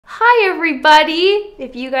Hi everybody!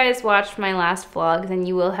 If you guys watched my last vlog, then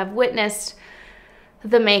you will have witnessed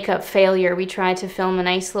the makeup failure. We tried to film a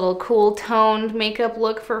nice little cool toned makeup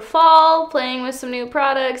look for fall, playing with some new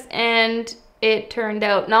products, and it turned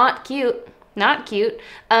out not cute. Not cute.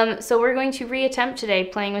 So we're going to reattempt today,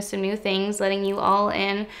 playing with some new things, letting you all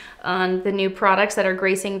in on the new products that are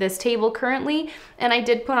gracing this table currently. And I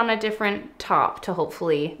did put on a different top to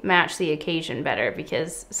hopefully match the occasion better,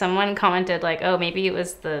 because someone commented like, oh, maybe it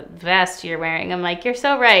was the vest you're wearing. I'm like, you're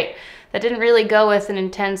so right. That didn't really go with an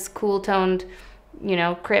intense, cool toned, you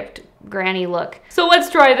know, crypt granny look. So let's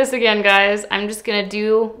try this again, guys. I'm just gonna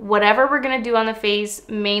do whatever we're gonna do on the face,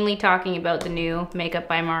 mainly talking about the new Makeup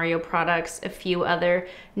by Mario products, a few other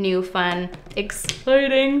new, fun,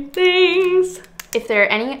 exciting things. If there are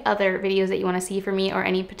any other videos that you want to see from me or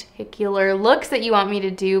any particular looks that you want me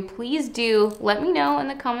to do, please do let me know in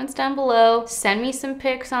the comments down below. Send me some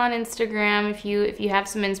pics on Instagram if you have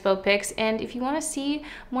some inspo pics. And if you want to see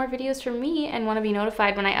more videos from me and want to be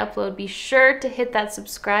notified when I upload, be sure to hit that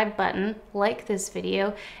subscribe button, like this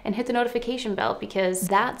video, and hit the notification bell, because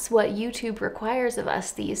that's what YouTube requires of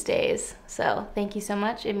us these days. So thank you so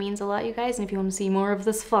much. It means a lot, you guys. And if you want to see more of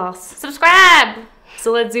this fuss, subscribe!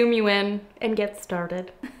 So let's zoom you in and get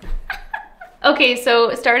started. Okay,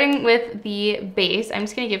 so starting with the base, I'm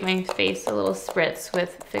just gonna give my face a little spritz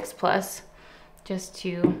with Fix Plus, just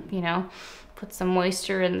to, you know, put some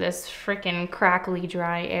moisture in this freaking crackly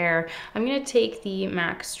dry air. I'm gonna take the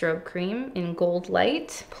MAC Strobe Cream in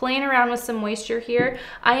Goldlite, playing around with some moisture here.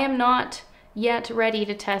 I am not yet ready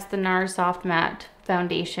to test the NARS Soft Matte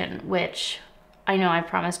Foundation, which I know I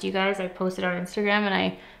promised you guys. I posted on Instagram,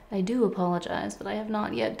 and I do apologize that I have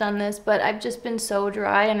not yet done this, but I've just been so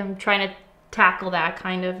dry and I'm trying to tackle that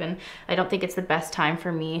kind of, and I don't think it's the best time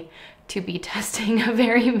for me to be testing a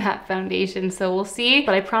very matte foundation, so we'll see.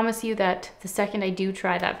 But I promise you that the second I do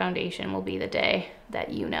try that foundation will be the day that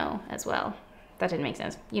you know as well. That didn't make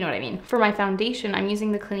sense. You know what I mean. For my foundation, I'm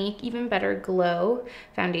using the Clinique Even Better Glow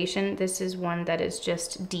foundation. This is one that is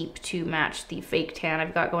just deep to match the fake tan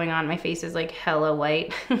I've got going on. My face is like hella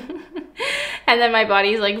white. And then my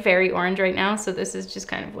body's like very orange right now. So this is just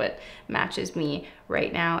kind of what matches me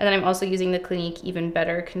right now. And then I'm also using the Clinique Even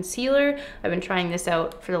Better Concealer. I've been trying this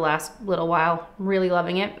out for the last little while. I'm really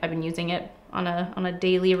loving it. I've been using it on a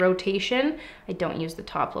daily rotation. I don't use the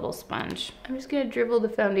top little sponge. I'm just gonna dribble the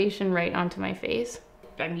foundation right onto my face.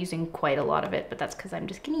 I'm using quite a lot of it, but that's because I'm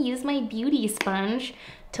just gonna use my beauty sponge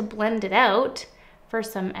to blend it out for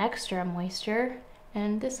some extra moisture.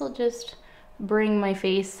 And this will just bring my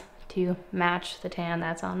face to match the tan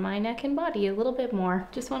that's on my neck and body a little bit more.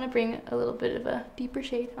 Just want to bring a little bit of a deeper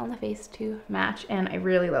shade on the face to match. And I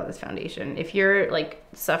really love this foundation. If you're like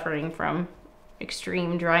suffering from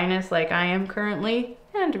extreme dryness like I am currently,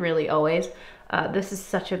 and really always, this is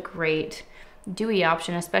such a great dewy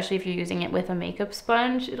option, especially if you're using it with a makeup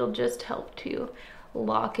sponge. It'll just help to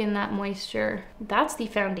lock in that moisture. That's the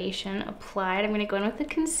foundation applied. I'm gonna go in with the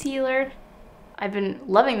concealer. I've been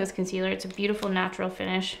loving this concealer. It's a beautiful natural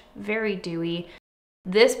finish, very dewy.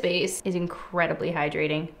 This base is incredibly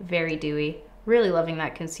hydrating, very dewy. Really loving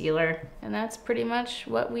that concealer. And that's pretty much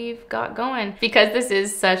what we've got going. Because this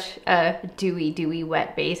is such a dewy,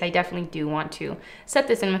 wet base, I definitely do want to set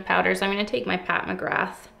this in with powder. So I'm gonna take my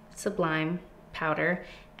McGrath Sublime powder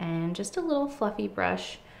and just a little fluffy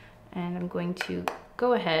brush. And I'm going to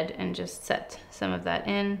go ahead and just set some of that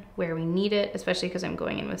in where we need it, especially because I'm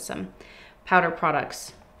going in with some powder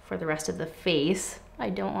products for the rest of the face.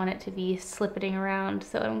 I don't want it to be slippeting around.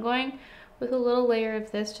 So I'm going with a little layer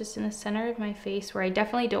of this just in the center of my face, where I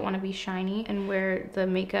definitely don't want to be shiny and where the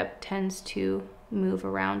makeup tends to move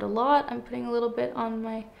around a lot. I'm putting a little bit on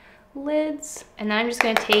my lids, and then I'm just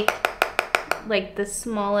going to take like the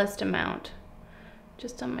smallest amount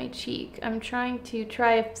just on my cheek. I'm trying to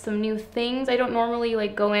try some new things. I don't normally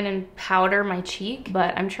like go in and powder my cheek,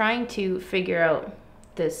 but I'm trying to figure out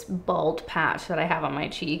this bald patch that I have on my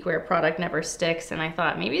cheek where product never sticks, and I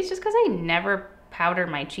thought maybe it's just because I never powder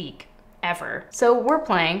my cheek ever. So we're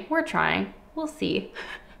playing, we're trying, we'll see.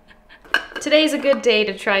 Today's a good day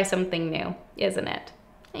to try something new, isn't it?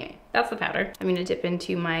 Anyway, that's the powder. I'm gonna dip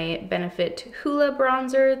into my Benefit Hoola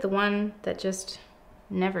bronzer, the one that just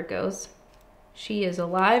never goes. She is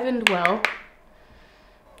alive and well.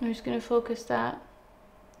 I'm just gonna focus that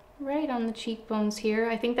right on the cheekbones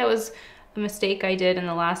here. I think that was a mistake I did in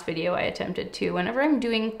the last video I attempted to. Whenever I'm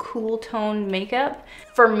doing cool tone makeup,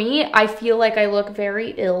 for me, I feel like I look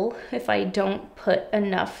very ill if I don't put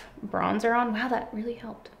enough bronzer on. Wow, that really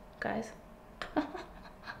helped, guys.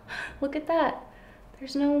 Look at that.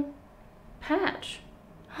 There's no patch.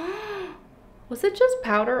 Was it just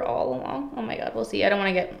powder all along? Oh my God, we'll see. I don't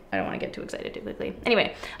want to get too excited too quickly.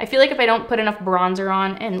 Anyway, I feel like if I don't put enough bronzer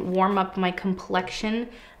on and warm up my complexion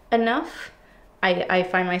enough, I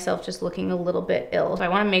find myself just looking a little bit ill. So I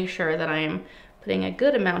want to make sure that I am putting a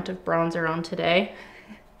good amount of bronzer on today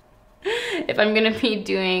if I'm gonna be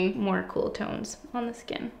doing more cool tones on the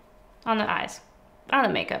skin, on the eyes, on the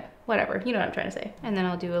makeup, whatever, you know what I'm trying to say. And then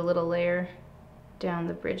I'll do a little layer down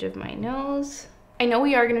the bridge of my nose. I know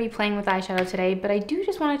we are going to be playing with eyeshadow today, but I do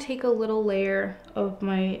just want to take a little layer of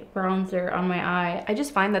my bronzer on my eye. I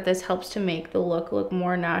just find that this helps to make the look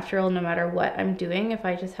more natural no matter what I'm doing if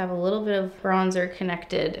I just have a little bit of bronzer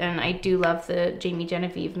connected. And I do love the Jamie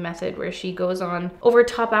Genevieve method where she goes on over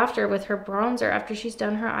top after with her bronzer after she's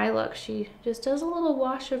done her eye look. She just does a little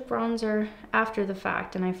wash of bronzer after the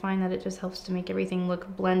fact, and I find that it just helps to make everything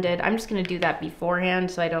look blended. I'm just going to do that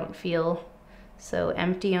beforehand so I don't feel so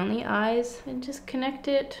empty on the eyes and just connect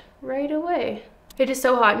it right away. It is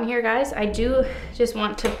so hot in here, guys. I do just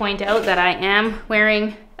want to point out that I am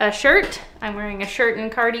wearing a shirt. I'm wearing a shirt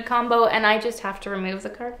and cardi combo, and I just have to remove the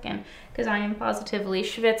cardigan because I am positively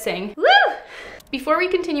schwitzing. Woo! Before we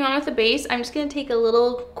continue on with the base, I'm just gonna take a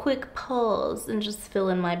little quick pause and just fill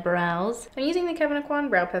in my brows. I'm using the Kevyn Aucoin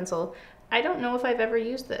brow pencil. I don't know if I've ever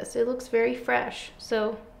used this. It looks very fresh,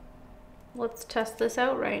 so let's test this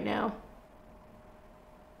out right now.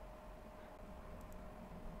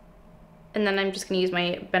 And then I'm just gonna use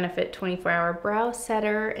my Benefit 24-hour brow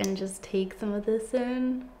setter and just take some of this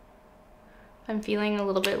in. I'm feeling a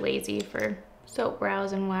little bit lazy for soap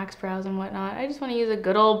brows and wax brows and whatnot. I just wanna use a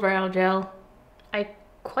good old brow gel. I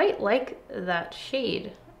quite like that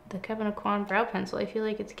shade, the Kevyn Aucoin brow pencil. I feel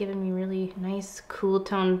like it's giving me really nice cool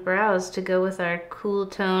toned brows to go with our cool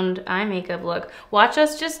toned eye makeup look. Watch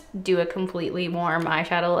us just do a completely warm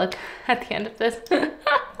eyeshadow look at the end of this.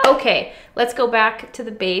 Okay, let's go back to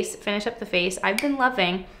the base, finish up the face. I've been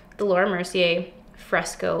loving the Laura Mercier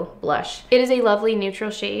Fresco blush. It is a lovely neutral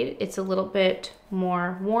shade. It's a little bit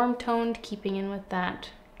more warm toned, keeping in with that,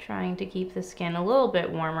 trying to keep the skin a little bit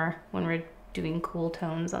warmer when we're doing cool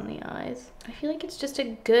tones on the eyes. I feel like it's just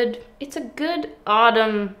it's a good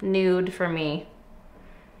autumn nude for me.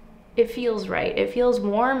 It feels right. It feels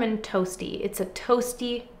warm and toasty. It's a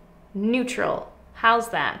toasty neutral. How's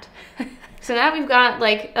that? So now we've got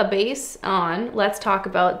like a base on, let's talk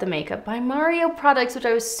about the Makeup by Mario products, which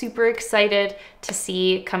I was super excited to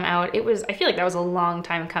see come out. I feel like that was a long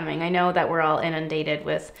time coming. I know that we're all inundated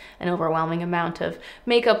with an overwhelming amount of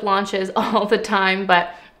makeup launches all the time,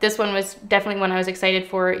 but this one was definitely one I was excited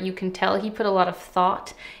for. You can tell he put a lot of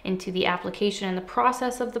thought into the application and the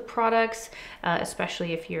process of the products,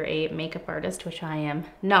 especially if you're a makeup artist, which I am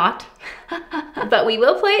not, but we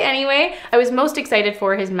will play anyway. I was most excited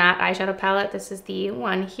for his matte eyeshadow palette. This is the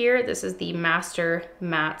one here. This is the Master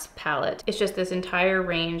Mattes palette. It's just this entire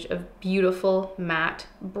range of beautiful matte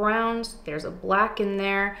browns. There's a black in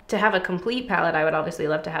there. To have a complete palette, I would obviously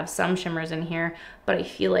love to have some shimmers in here, but I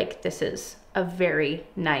feel like this is a very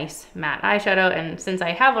nice matte eyeshadow, and since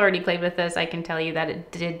I have already played with this, I can tell you that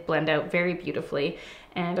it did blend out very beautifully,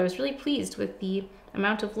 and I was really pleased with the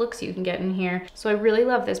amount of looks you can get in here. So I really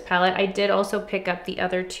love this palette. I did also pick up the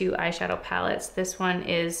other two eyeshadow palettes. This one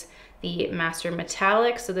is the Master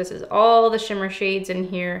Metallic, so this is all the shimmer shades in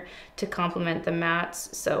here to complement the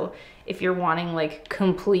mattes. So if you're wanting like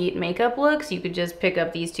complete makeup looks, you could just pick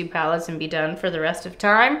up these two palettes and be done for the rest of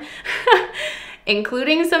time.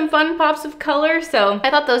 Including some fun pops of color. So I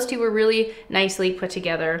thought those two were really nicely put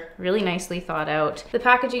together, really nicely thought out. The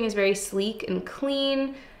packaging is very sleek and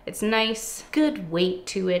clean. It's nice, good weight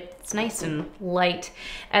to it. It's nice and light.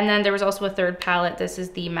 And then there was also a third palette. This is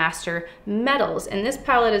the Master Metals. And this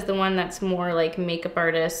palette is the one that's more like makeup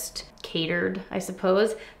artist catered, I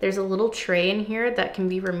suppose. There's a little tray in here that can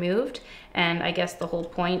be removed. And I guess the whole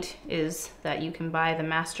point is that you can buy the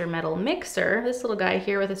Master Metal Mixer, this little guy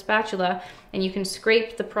here with a spatula, and you can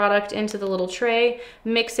scrape the product into the little tray,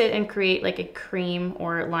 mix it, and create like a cream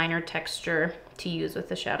or liner texture to use with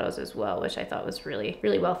the shadows as well, which I thought was really,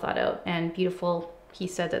 really well thought out and beautiful. He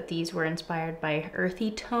said that these were inspired by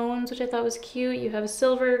earthy tones, which I thought was cute. You have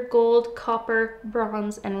silver, gold, copper,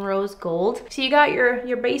 bronze, and rose gold. So you got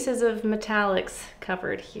your bases of metallics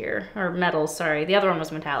covered here, or metals, sorry. The other one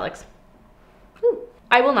was metallics. Whew.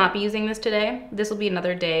 I will not be using this today. This will be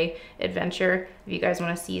another day adventure. If you guys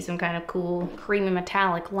want to see some kind of cool creamy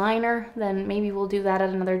metallic liner, then maybe we'll do that at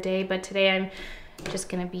another day. But today I'm just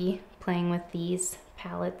gonna be playing with these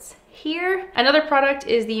palettes here. Another product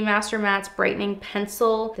is the Master Mattes Brightening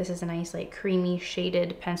Pencil. This is a nice like creamy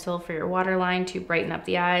shaded pencil for your waterline to brighten up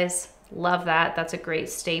the eyes. Love that. That's a great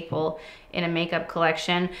staple in a makeup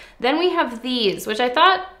collection. Then we have these, which I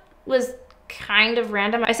thought was kind of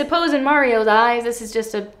random. I suppose in Mario's eyes, this is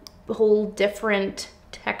just a whole different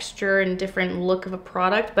texture and different look of a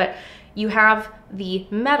product, but you have the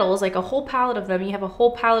metals, like a whole palette of them, you have a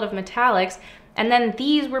whole palette of metallics, and then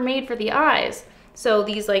these were made for the eyes. So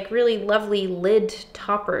these like really lovely lid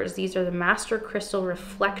toppers, these are the Master Crystal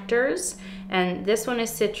Reflectors, and this one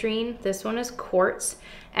is citrine, this one is quartz,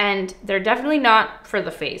 and they're definitely not for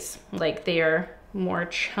the face. Like they are more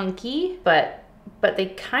chunky, but they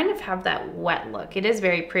kind of have that wet look. It is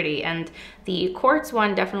very pretty, and the quartz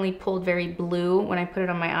one definitely pulled very blue when I put it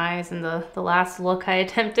on my eyes in the last look I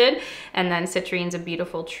attempted, and then citrine's a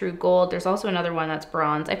beautiful true gold. There's also another one that's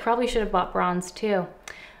bronze. I probably should have bought bronze too.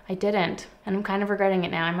 I didn't, and I'm kind of regretting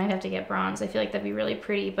it now. I might have to get bronze. I feel like that'd be really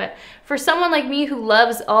pretty, but for someone like me who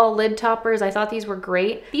loves all lid toppers, I thought these were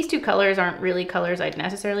great. These two colors aren't really colors I'd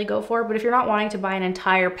necessarily go for, but if you're not wanting to buy an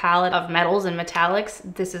entire palette of metals and metallics,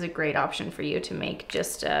 this is a great option for you to make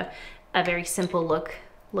just a very simple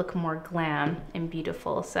look more glam and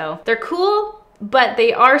beautiful. So they're cool, but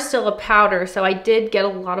they are still a powder, so I did get a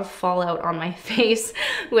lot of fallout on my face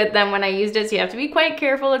with them when I used it, so you have to be quite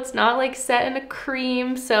careful. It's not like set in a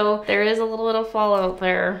cream, so there is a little bit of fallout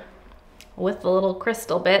there with the little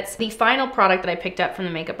crystal bits. The final product that I picked up from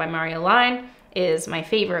the Makeup by Mario line is my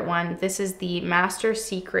favorite one. This is the Master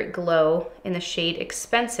Secret Glow in the shade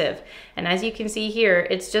Expensive, and as you can see here,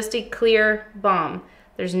 it's just a clear balm.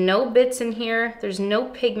 There's no bits in here, there's no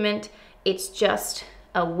pigment, it's just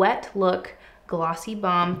a wet look glossy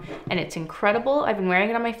balm, and it's incredible. I've been wearing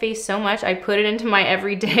it on my face so much, I put it into my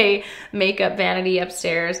everyday makeup vanity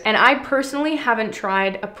upstairs, and I personally haven't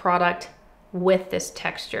tried a product with this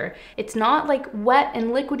texture. It's not like wet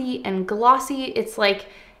and liquidy and glossy, it's like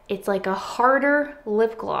a harder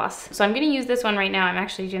lip gloss. So I'm gonna use this one right now. I'm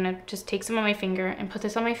actually gonna just take some on my finger and put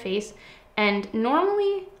this on my face, and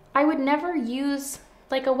normally I would never use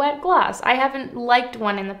like a wet gloss. I haven't liked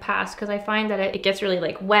one in the past because I find that it gets really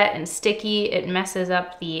like wet and sticky. It messes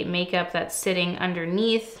up the makeup that's sitting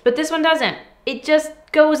underneath, but this one doesn't. It just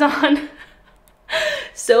goes on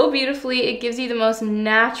so beautifully. It gives you the most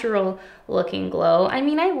natural looking glow. I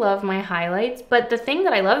mean, I love my highlights, but the thing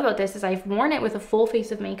that I love about this is I've worn it with a full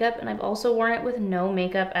face of makeup, and I've also worn it with no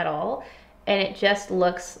makeup at all, and it just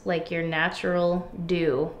looks like your natural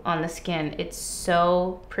dew on the skin. It's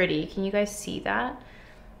so pretty. Can you guys see that?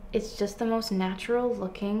 It's just the most natural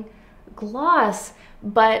looking gloss,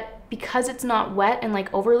 but because it's not wet and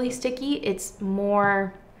like overly sticky, it's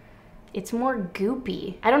more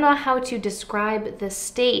goopy. I don't know how to describe the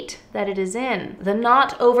state that it is in, the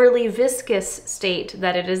not overly viscous state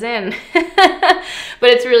that it is in, but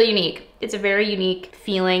it's really unique. It's a very unique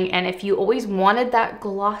feeling, and if you always wanted that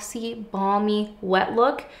glossy, balmy, wet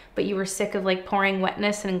look, but you were sick of like pouring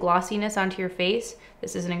wetness and glossiness onto your face,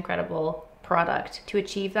 this is an incredible product to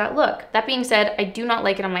achieve that look. That being said, I do not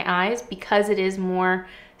like it on my eyes because it is more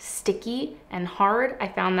sticky and hard. I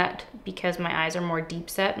found that because my eyes are more deep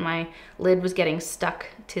set, my lid was getting stuck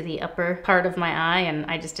to the upper part of my eye, and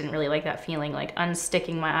I just didn't really like that feeling, like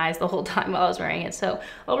unsticking my eyes the whole time while I was wearing it. So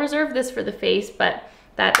I'll reserve this for the face, but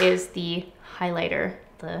that is the highlighter,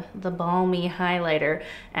 the balmy highlighter,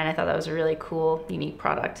 and I thought that was a really cool, unique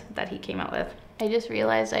product that he came out with. I just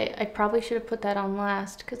realized I probably should have put that on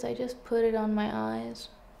last because I just put it on my eyes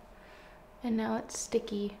and now it's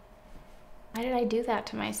sticky. Why did I do that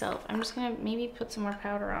to myself? I'm just gonna maybe put some more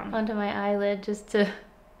powder onto my eyelid just to...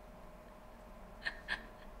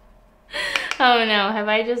 Oh no, have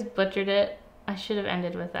I just butchered it? I should have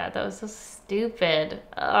ended with that. That was so stupid.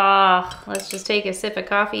 Ugh, let's just take a sip of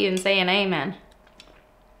coffee and say an amen.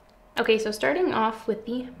 Okay, so starting off with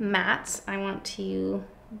the mattes, I want to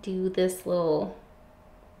do this little,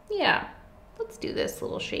 let's do this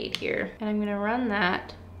little shade here. And I'm gonna run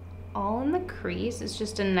that all in the crease. It's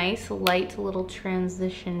just a nice light little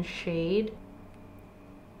transition shade.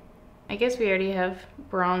 I guess we already have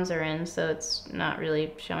bronzer in, so it's not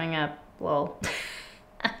really showing up. Well,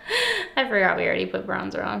 I forgot we already put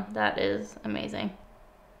bronzer on. That is amazing.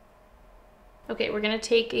 Okay, we're gonna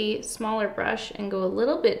take a smaller brush and go a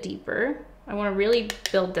little bit deeper. I wanna really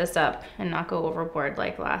build this up and not go overboard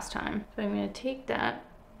like last time. So I'm gonna take that,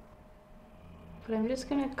 but I'm just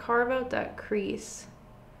gonna carve out that crease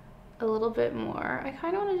a little bit more. I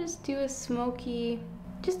kinda wanna just do a smoky,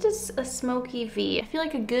 just a smoky V. I feel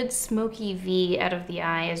like a good smoky V out of the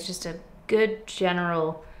eye is just a good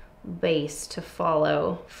general base to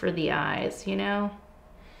follow for the eyes, you know?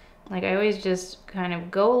 Like I always just kind of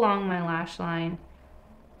go along my lash line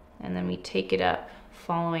and then we take it up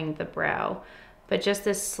following the brow. But just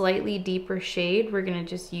this slightly deeper shade we're gonna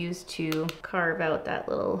just use to carve out that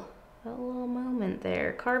little that little moment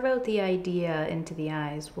there. Carve out the idea into the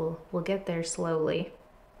eyes. We'll get there slowly.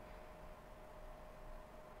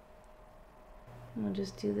 We'll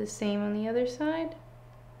just do the same on the other side.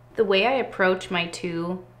 The way I approach my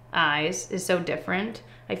two eyes is so different.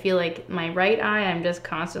 I feel like my right eye, I'm just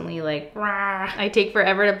constantly like, rah. I take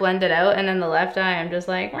forever to blend it out, and then the left eye, I'm just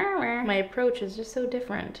like, rah, rah. My approach is just so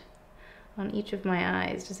different on each of my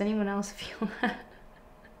eyes. Does anyone else feel that?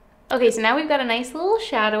 Okay, so now we've got a nice little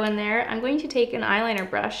shadow in there. I'm going to take an eyeliner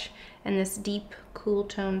brush and this deep, cool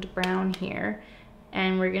toned brown here,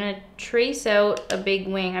 and we're gonna trace out a big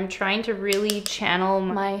wing. I'm trying to really channel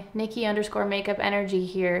my Nikki_makeup energy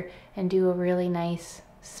here and do a really nice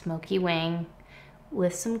smoky wing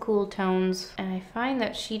with some cool tones. And I find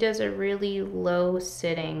that she does a really low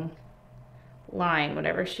sitting line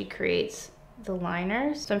whenever she creates the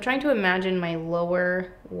liners. So I'm trying to imagine my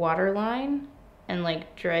lower waterline and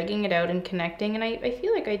like dragging it out and connecting. And I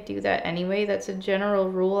feel like I do that anyway. That's a general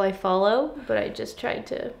rule I follow, but I just tried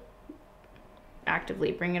to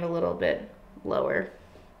actively bring it a little bit lower.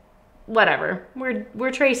 Whatever,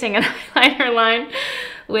 we're tracing an eyeliner line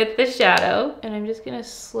with the shadow, and I'm just gonna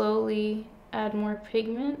slowly add more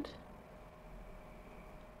pigment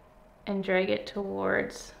and drag it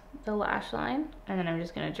towards the lash line, and then I'm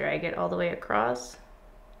just gonna drag it all the way across.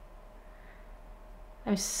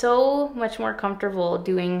 I'm so much more comfortable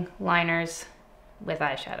doing liners with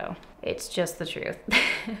eyeshadow. It's just the truth.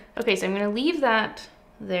 Okay, so I'm gonna leave that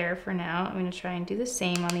there for now. I'm gonna try and do the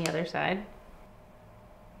same on the other side.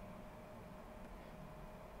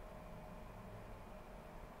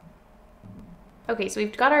 Okay, so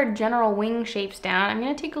we've got our general wing shapes down. I'm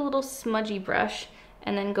gonna take a little smudgy brush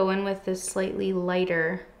and then go in with this slightly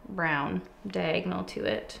lighter brown diagonal to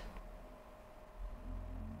it.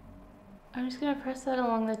 I'm just gonna press that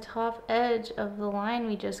along the top edge of the line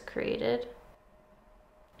we just created.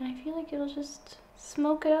 And I feel like it'll just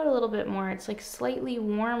smoke it out a little bit more. It's like slightly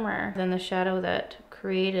warmer than the shadow that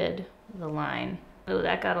created the line. Oh,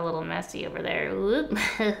 that got a little messy over there.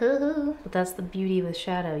 But that's the beauty with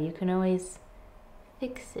shadow. You can always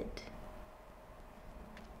fix it.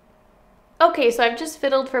 Okay, so I've just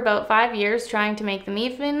fiddled for about 5 years trying to make them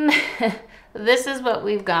even. This is what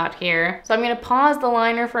we've got here. So I'm gonna pause the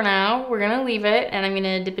liner for now. We're gonna leave it, and I'm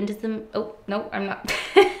gonna dip into some, oh, no, I'm not.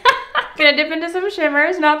 I'm gonna dip into some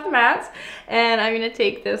shimmers, not the mattes. And I'm gonna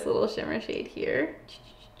take this little shimmer shade here.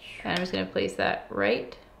 And I'm just gonna place that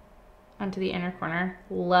right onto the inner corner.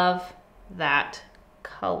 Love that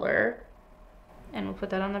color. And we'll put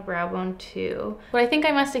that on the brow bone too. What I think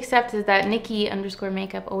I must accept is that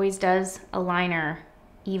Nikki_makeup always does a liner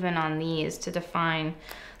even on these to define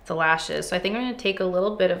the lashes. So I think I'm gonna take a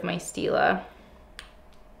little bit of my Stila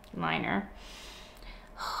liner,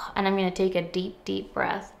 and I'm gonna take a deep, deep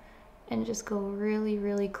breath and just go really,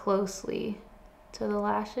 really closely to the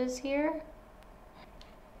lashes here.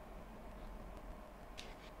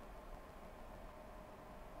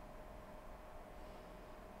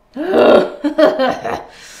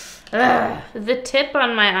 The tip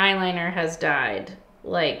on my eyeliner has died.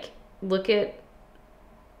 Like, look at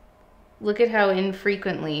how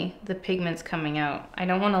infrequently the pigment's coming out. I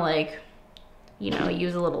don't want to, like, you know,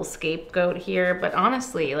 use a little scapegoat here, but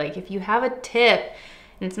honestly, like, if you have a tip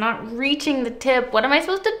and it's not reaching the tip, what am I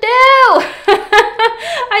supposed to do?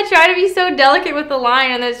 I try to be so delicate with the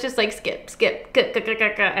line, and it's just like skip,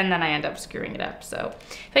 and then I end up screwing it up. So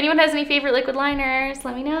if anyone has any favorite liquid liners,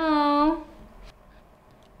 let me know.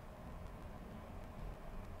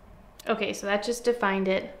 Okay, so that just defined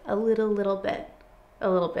it a little bit.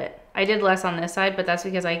 I did less on this side, but that's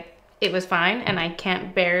because it was fine, and I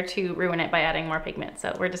can't bear to ruin it by adding more pigment,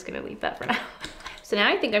 so we're just gonna leave that for now. So now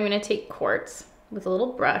I think I'm gonna take Quartz with a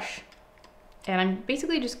little brush, and I'm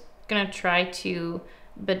basically just gonna try to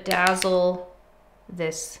bedazzle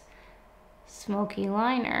this smoky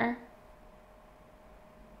liner.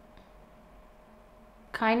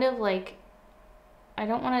 Kind of like, I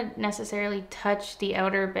don't want to necessarily touch the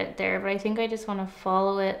outer bit there, but I think I just want to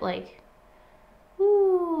follow it like,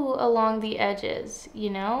 ooh, along the edges, you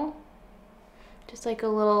know? Just like a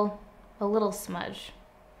little smudge.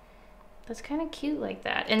 That's kind of cute like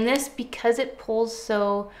that. And this, because it pulls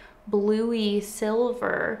so bluey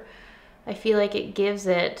silver, I feel like it gives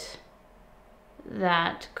it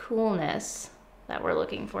that coolness that we're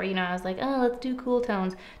looking for. You know, I was like, oh, let's do cool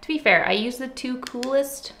tones. To be fair, I use the two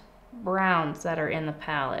coolest browns that are in the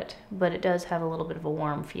palette, but it does have a little bit of a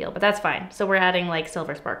warm feel, but that's fine. So we're adding like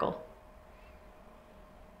silver sparkle.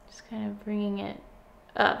 Just kind of bringing it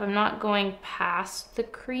up. I'm not going past the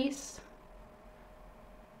crease.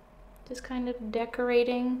 Just kind of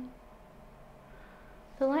decorating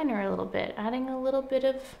the liner a little bit, adding a little bit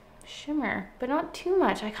of shimmer, but not too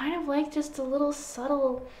much. I kind of like just the little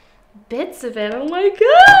subtle bits of it. Oh my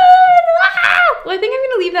god! Ah! Well, I think I'm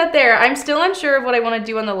gonna leave that there. I'm still unsure of what I want to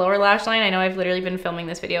do on the lower lash line. I know I've literally been filming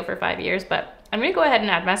this video for 5 years, but I'm gonna go ahead and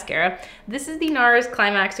add mascara. This is the NARS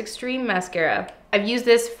Climax Extreme Mascara. I've used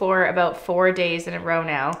this for about 4 days in a row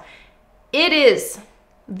now. It is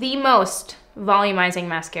the most volumizing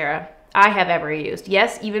mascara I have ever used.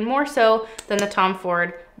 Yes, even more so than the Tom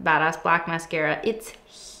Ford Badass Black Mascara. It's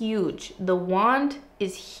huge. The wand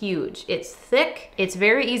is huge. It's thick. It's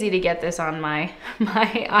very easy to get this on my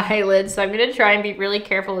eyelids, so I'm gonna try and be really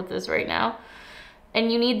careful with this right now.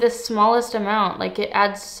 And you need the smallest amount. Like, it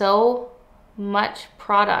adds so much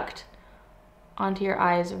product onto your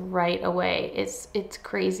eyes right away. It's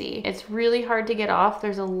crazy. It's really hard to get off.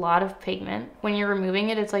 There's a lot of pigment. When you're removing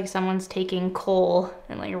it, it's like someone's taking coal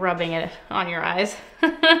and like rubbing it on your eyes.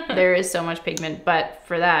 There is so much pigment, but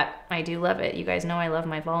for that, I do love it. You guys know I love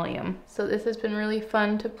my volume. So this has been really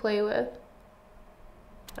fun to play with.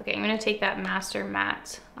 Okay, I'm gonna take that Master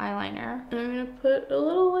Matte eyeliner and I'm gonna put a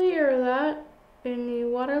little layer of that in the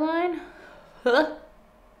waterline,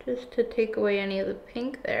 just to take away any of the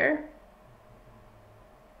pink there.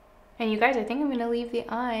 And you guys, I think I'm gonna leave the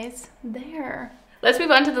eyes there. Let's move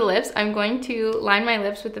on to the lips. I'm going to line my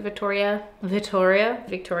lips with the Victoria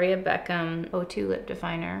Beckham O2 lip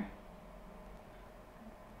definer.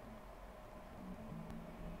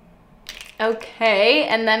 Okay,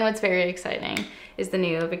 and then what's very exciting is the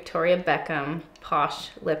new Victoria Beckham Posh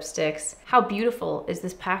lipsticks. How beautiful is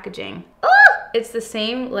this packaging? Ah! It's the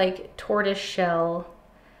same like tortoise shell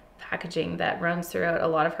packaging that runs throughout a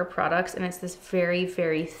lot of her products, and it's this very,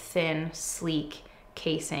 very thin, sleek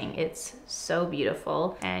casing. It's so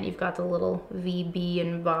beautiful, and you've got the little VB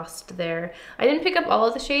embossed there. I didn't pick up all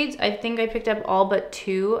of the shades. I think I picked up all but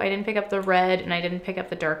 2. I didn't pick up the red, and I didn't pick up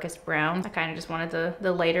the darkest brown. I kind of just wanted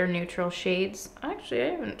the lighter neutral shades. Actually,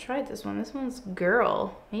 I haven't tried this one. This one's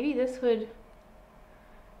Girl. Maybe this would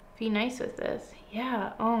be nice with this.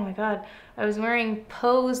 Yeah, oh my god. I was wearing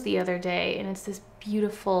Pose the other day, and it's this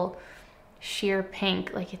beautiful sheer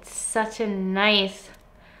pink. Like, it's such a nice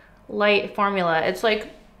light formula. It's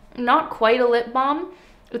like not quite a lip balm.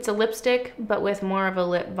 It's a lipstick, but with more of a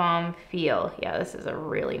lip balm feel. Yeah, this is a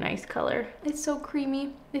really nice color. It's so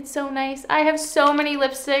creamy. It's so nice. I have so many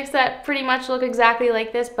lipsticks that pretty much look exactly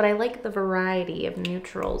like this, but I like the variety of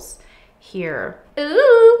neutrals here.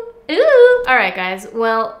 Ooh. Ooh. All right, guys.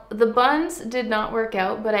 Well, the buns did not work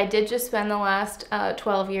out, but I did just spend the last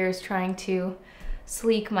 12 years trying to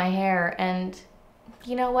sleek my hair, and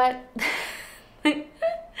you know what?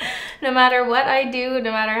 No matter what I do,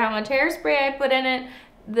 no matter how much hairspray I put in it,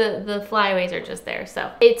 the flyaways are just there.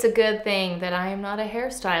 So it's a good thing that I am not a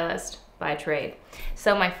hairstylist by trade.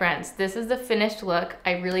 So my friends, this is the finished look.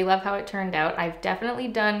 I really love how it turned out. I've definitely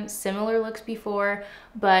done similar looks before,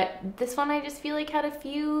 but this one I just feel like had a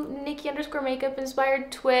few Nikki_makeup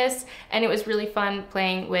inspired twists, and it was really fun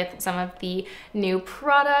playing with some of the new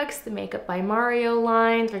products, the Makeup by Mario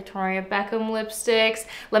lines, Victoria Beckham lipsticks.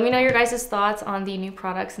 Let me know your guys' thoughts on the new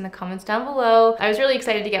products in the comments down below. I was really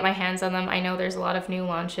excited to get my hands on them. I know there's a lot of new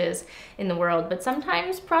launches in the world, but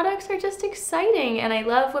sometimes products are just exciting, and I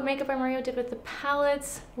love what Makeup by Mario did with the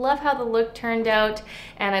palettes. Love how the look turned out,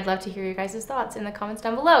 and I'd love to hear your guys' thoughts in the comments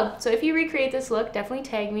down below. So if you recreate this look, definitely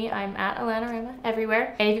tag me. I'm at Alanorama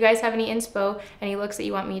everywhere. And if you guys have any inspo, any looks that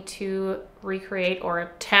you want me to recreate or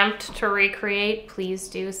attempt to recreate, please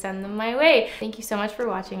do send them my way. Thank you so much for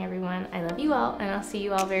watching, everyone. I love you all, and I'll see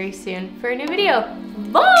you all very soon for a new video.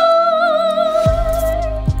 Bye!